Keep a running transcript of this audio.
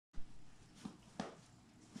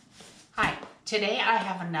Today I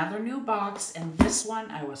have another new box, and this one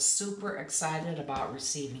I was super excited about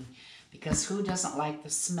receiving because who doesn't like the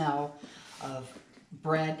smell of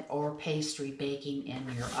bread or pastry baking in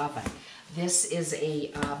your oven? This is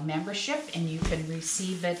a membership, and you can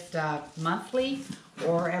receive it monthly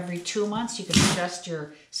or every 2 months. You can adjust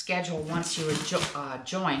your schedule once you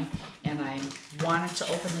join, and I wanted to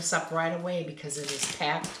open this up right away because it is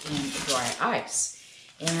packed in dry ice.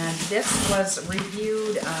 And this was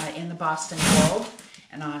reviewed in the Boston Globe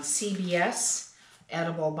and on CBS,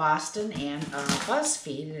 Edible Boston, and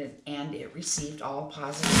BuzzFeed, and it received all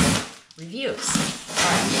positive reviews. All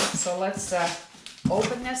right, so let's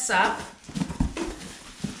open this up. You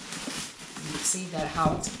can see that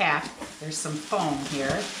how it's packed. There's some foam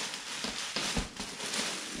here.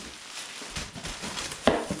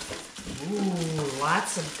 Ooh,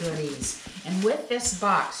 lots of goodies. And with this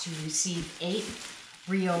box, you receive 8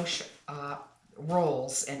 brioche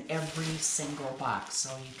rolls in every single box. So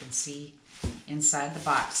you can see inside the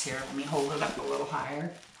box here. Let me hold it up a little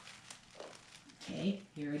higher. Okay,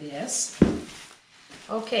 here it is.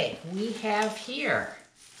 Okay, we have here,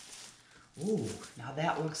 ooh, now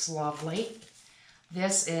that looks lovely.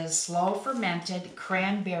 This is slow fermented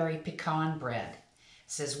cranberry pecan bread. It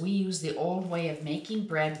says we use the old way of making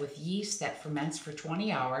bread with yeast that ferments for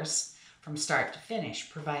 20 hours from start to finish,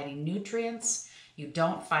 providing nutrients you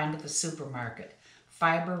don't find at the supermarket.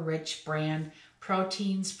 Fiber-rich bran,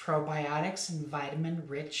 proteins, probiotics, and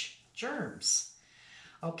vitamin-rich germs.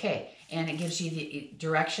 Okay, and it gives you the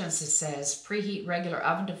directions. It says preheat regular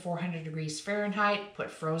oven to 400 degrees Fahrenheit.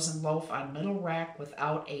 Put frozen loaf on middle rack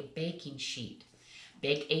without a baking sheet.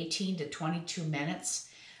 Bake 18 to 22 minutes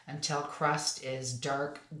until crust is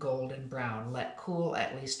dark golden brown. Let cool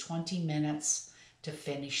at least 20 minutes to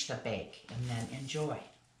finish the bake, and then enjoy.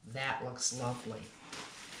 That looks lovely.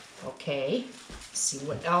 Okay, see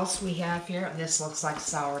what else we have here. This looks like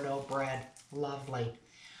sourdough bread. Lovely.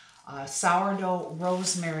 Sourdough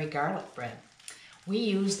rosemary garlic bread. We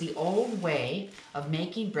use the old way of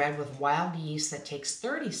making bread with wild yeast that takes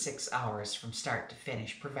 36 hours from start to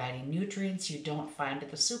finish, providing nutrients you don't find at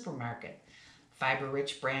the supermarket.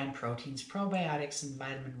 Fiber-rich bran, proteins, probiotics, and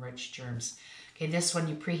vitamin-rich germs. Okay, this one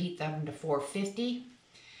you preheat the oven to 450.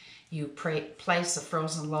 You place a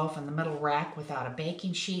frozen loaf in the middle rack without a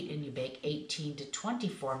baking sheet, and you bake 18 to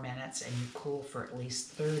 24 minutes, and you cool for at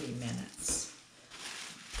least 30 minutes.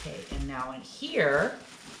 Okay, and now in here,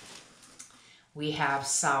 we have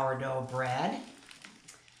sourdough bread.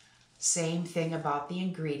 Same thing about the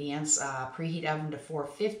ingredients. Preheat oven to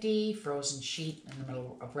 450, frozen sheet in the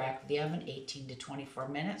middle of rack of the oven, 18 to 24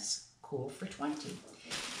 minutes, cool for 20.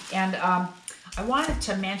 And I wanted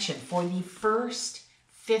to mention, for the first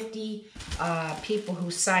 50 people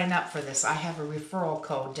who sign up for this, I have a referral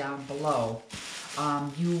code down below.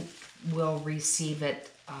 You will receive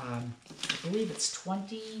it, I believe it's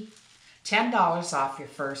 $10 off your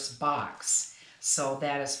first box. So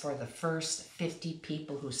that is for the first 50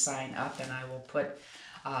 people who sign up, and I will put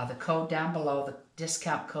the code down below. The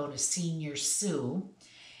discount code is Senior Sue,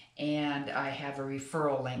 and I have a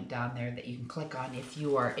referral link down there that you can click on if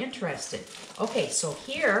you are interested. Okay, so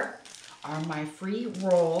here are my free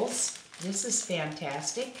rolls. This is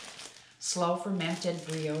fantastic. Slow fermented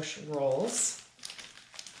brioche rolls.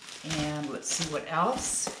 And let's see what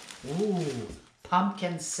else. Ooh,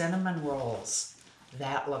 pumpkin cinnamon rolls.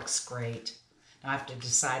 That looks great. Now I have to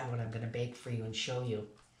decide what I'm going to bake for you and show you.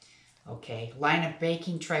 Okay, line a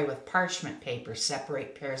baking tray with parchment paper.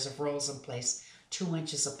 Separate pairs of rolls and place 2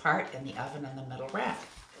 inches apart in the oven in the middle rack.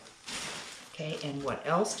 Okay, and what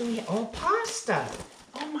else do we have? Oh, pasta.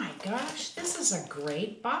 Oh my gosh, this is a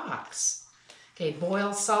great box. Okay,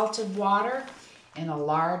 boil salted water in a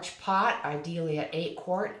large pot, ideally at 8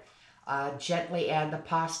 quart. Gently add the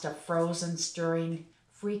pasta frozen, stirring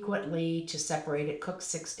frequently to separate it. Cook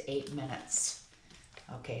 6 to 8 minutes.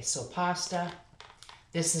 Okay, so pasta.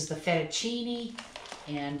 This is the fettuccine,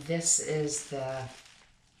 and this is the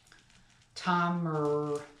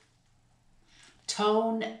tonarelli.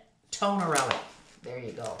 There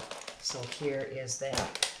you go. So here is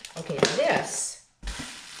that. Okay, this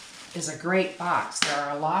is a great box. There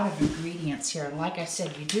are a lot of ingredients here, and like I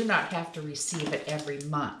said, you do not have to receive it every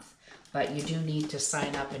month, but you do need to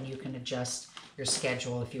sign up, and you can adjust your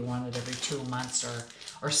schedule if you want it every 2 months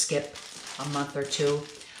or skip a month or two.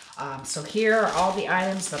 So here are all the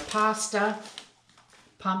items: the pasta,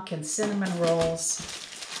 pumpkin cinnamon rolls,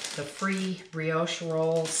 the free brioche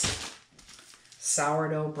rolls,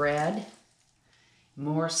 sourdough bread,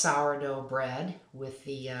 more sourdough bread with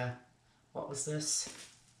the, what was this?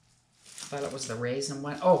 I thought it was the raisin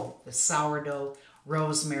one. Oh, the sourdough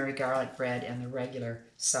rosemary garlic bread and the regular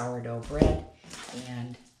sourdough bread.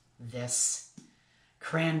 and this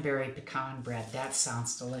cranberry pecan bread. That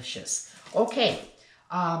sounds delicious. Okay,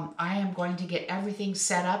 I am going to get everything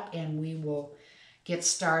set up and we will get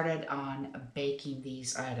started on baking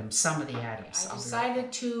these items, some of the items. I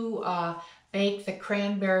decided to bake the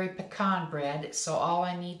cranberry pecan bread, so all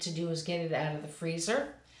I need to do is get it out of the freezer.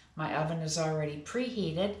 My oven is already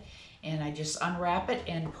preheated, and I just unwrap it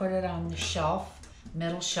and put it on the shelf,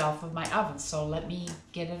 middle shelf of my oven. So let me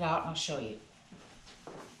get it out and I'll show you.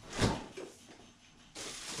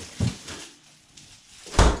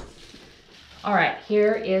 All right,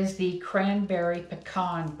 here is the cranberry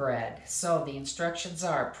pecan bread. So the instructions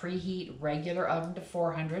are preheat regular oven to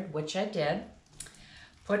 400, which I did.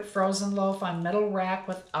 Put frozen loaf on middle rack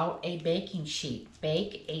without a baking sheet.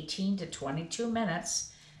 Bake 18 to 22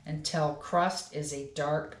 minutes until crust is a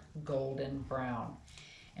dark golden brown.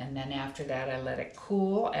 And then after that, I let it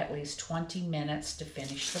cool at least 20 minutes to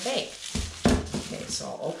finish the bake. Okay, so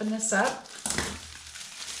I'll open this up.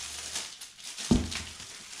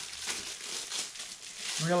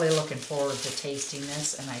 Really looking forward to tasting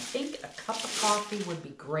this, and I think a cup of coffee would be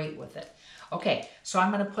great with it. Okay, so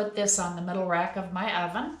I'm going to put this on the middle rack of my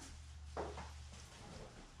oven.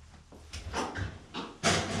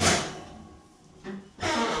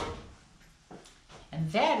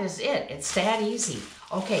 And that is it. It's that easy.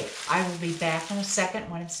 Okay, I will be back in a second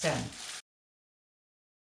when it's done.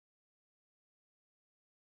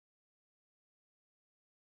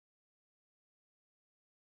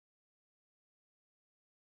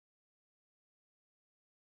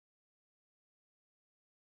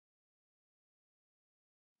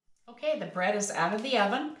 Okay, the bread is out of the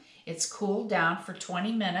oven. It's cooled down for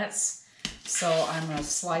 20 minutes. So I'm going to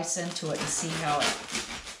slice into it and see how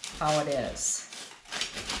it is.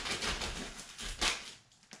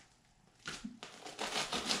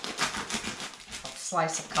 I'll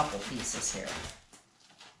slice a couple pieces here.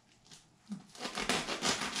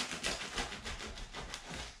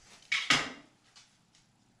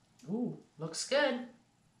 Ooh, looks good.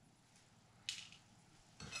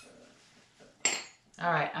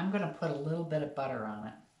 All right, I'm going to put a little bit of butter on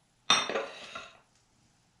it.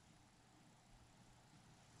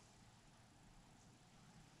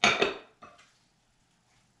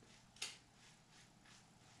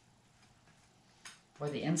 Boy,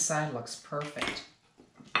 the inside looks perfect.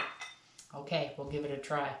 Okay, we'll give it a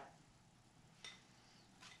try.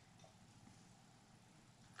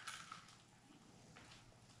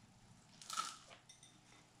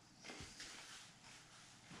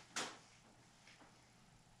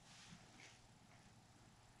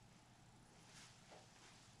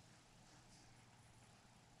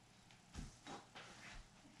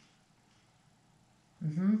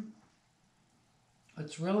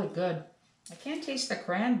 It's really good. I can't taste the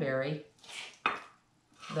cranberry,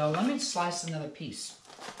 though. Let me slice another piece.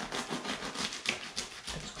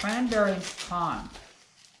 It's cranberry and pecan.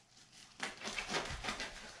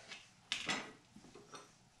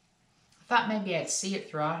 I thought maybe I'd see it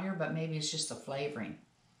throughout here, but maybe it's just the flavoring.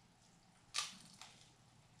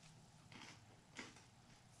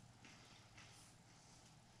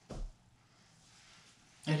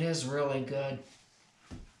 It is really good.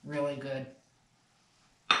 Really good.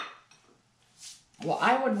 Well,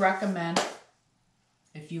 I would recommend,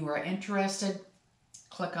 if you are interested,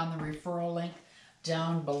 click on the referral link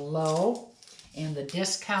down below. And the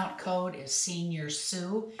discount code is Senior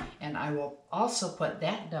Sue. And I will also put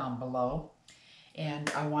that down below.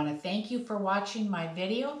 And I want to thank you for watching my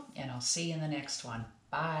video. And I'll see you in the next one.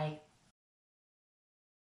 Bye.